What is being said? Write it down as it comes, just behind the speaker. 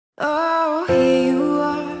Oh, here you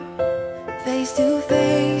are, face to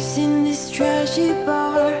face in this trashy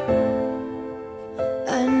bar.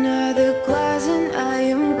 Another glass and I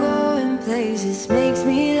am going places. Makes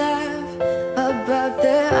me laugh about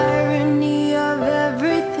the irony of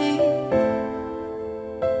everything.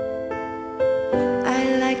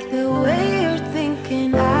 I like the way you're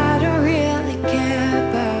thinking. I don't really care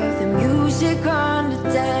about the music on the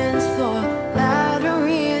dance floor. I don't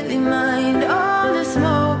really mind all the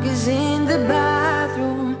smoke is in the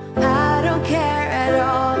bathroom. I don't care at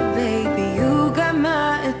all, baby, you got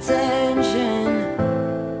my attention.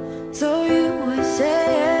 So you were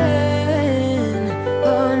saying,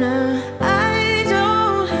 oh no, I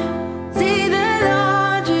don't see the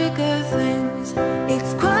logic of things.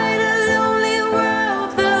 It's quite a lonely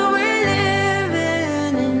world that we're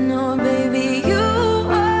living in. Oh baby, you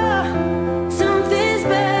are something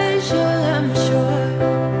special, I'm sure.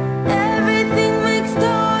 Everything makes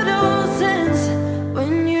total sense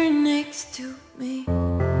when you're next to me.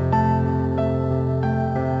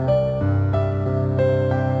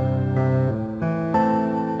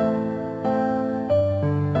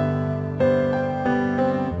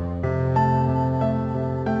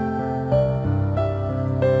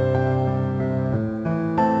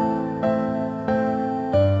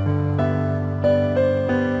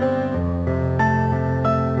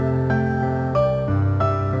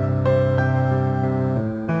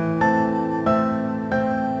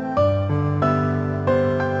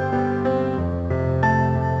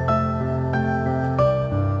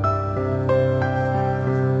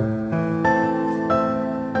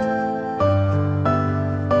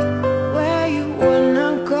 Where you wanna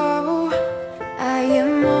go? I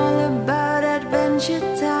am all about adventure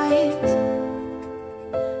times.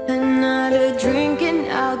 Another drink and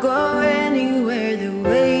I'll go anywhere. The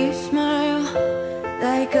way you smile,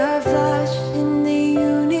 like a flash in the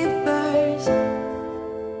universe.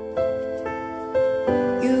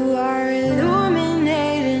 You are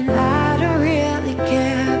illuminating. I don't really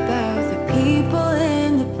care about the people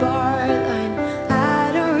in the bar line.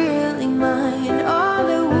 I don't really mind all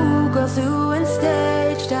the woo goes through and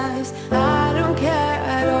stage dives. I don't care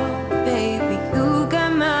at all, baby, you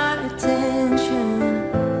got my attention.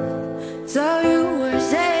 So you were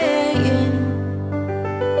saying,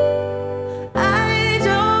 I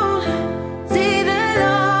don't see the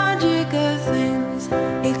logic of things.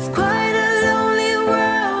 It's quite a lonely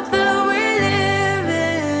world that we're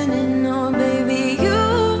living in. Oh baby, you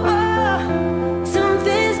are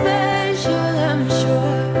something special, I'm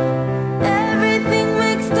sure. Everything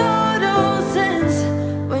makes total sense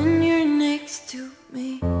when you're next to me.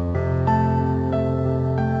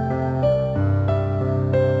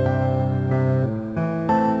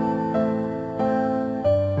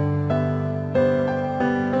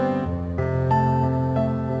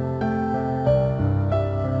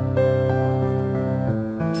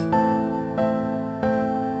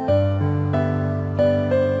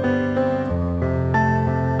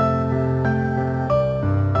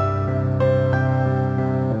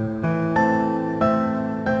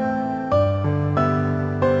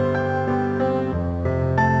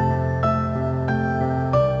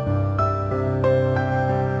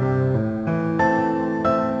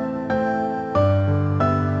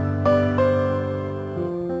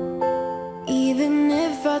 Even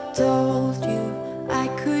if I told you I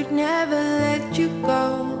could never let you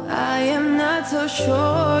go, I am not so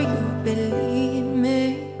sure you believe